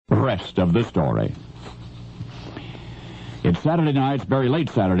rest of the story. It's Saturday night, it's very late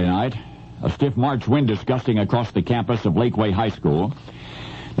Saturday night. A stiff March wind is gusting across the campus of Lakeway High School.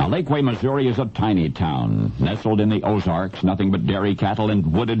 Now, Lakeway, Missouri is a tiny town, nestled in the Ozarks, nothing but dairy cattle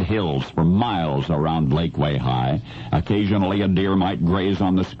and wooded hills for miles around Lakeway High. Occasionally, a deer might graze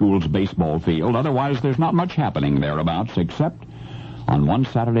on the school's baseball field. Otherwise, there's not much happening thereabouts, except on one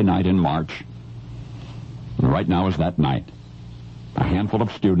Saturday night in March. And right now is that night. A handful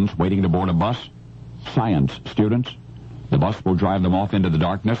of students waiting to board a bus, science students. The bus will drive them off into the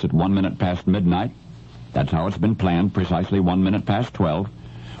darkness at 1 minute past midnight. That's how it's been planned, precisely 1 minute past 12.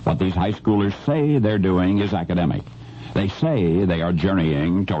 What these high schoolers say they're doing is academic. They say they are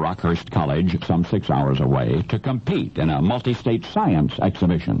journeying to Rockhurst College, some 6 hours away, to compete in a multi-state science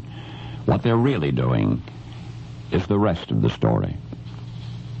exhibition. What they're really doing is the rest of the story.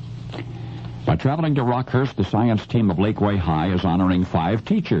 By traveling to Rockhurst, the science team of Lakeway High is honoring 5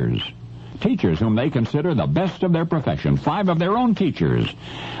 teachers. Teachers whom they consider the best of their profession. 5 of their own teachers.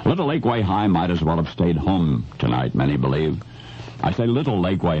 Little Lakeway High might as well have stayed home tonight, many believe. I say little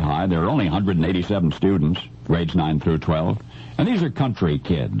Lakeway High. There are only 187 students, grades 9 through 12. And these are country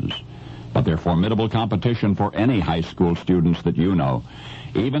kids. But they're formidable competition for any high school students that you know.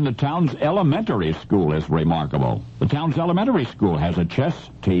 Even the town's elementary school is remarkable. The town's elementary school has a chess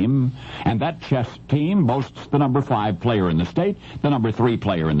team, and that chess team boasts the number 5 player in the state, the number 3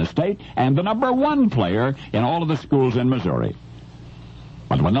 player in the state, and the number 1 player in all of the schools in Missouri.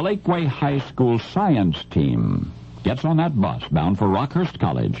 But when the Lakeway High School science team gets on that bus bound for Rockhurst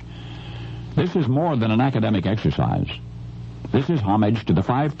College, this is more than an academic exercise. This is homage to the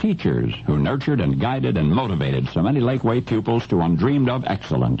 5 teachers who nurtured and guided and motivated so many Lakeway pupils to undreamed-of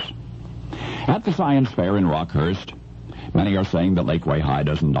excellence. At the science fair in Rockhurst, many are saying that Lakeway High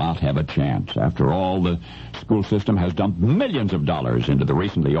does not have a chance. After all, the school system has dumped millions of dollars into the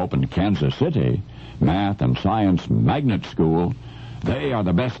recently opened Kansas City Math and Science Magnet School. They are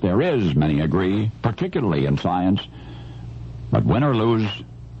the best there is, many agree, particularly in science. But win or lose,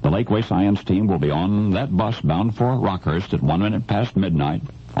 the Lakeway science team will be on that bus bound for Rockhurst at 1 minute past midnight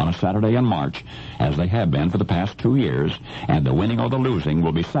on a Saturday in March, as they have been for the past 2 years, and the winning or the losing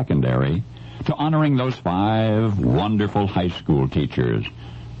will be secondary to honoring those 5 wonderful high school teachers,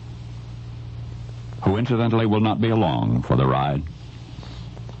 who incidentally will not be along for the ride.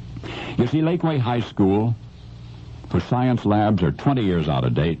 You see, Lakeway High School, whose science labs are 20 years out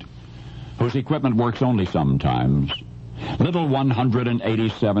of date, whose equipment works only sometimes, little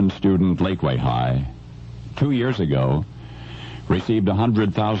 187-student Lakeway High, 2 years ago, received a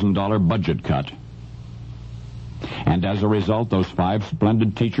 $100,000 budget cut. And as a result, those 5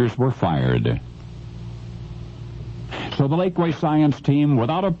 splendid teachers were fired. So the Lakeway science team,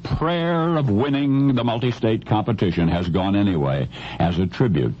 without a prayer of winning the multi-state competition, has gone anyway as a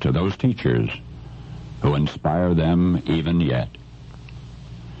tribute to those teachers who inspire them even yet.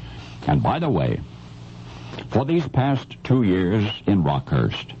 And by the way, for these past 2 years in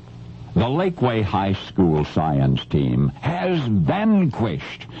Rockhurst, the Lakeway High School science team has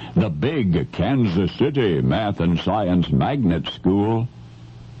vanquished the big Kansas City Math and Science Magnet School.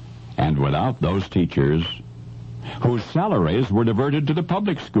 And without those teachers, whose salaries were diverted to the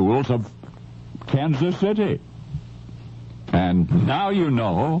public schools of Kansas City. And now you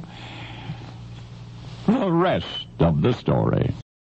know the rest of the story.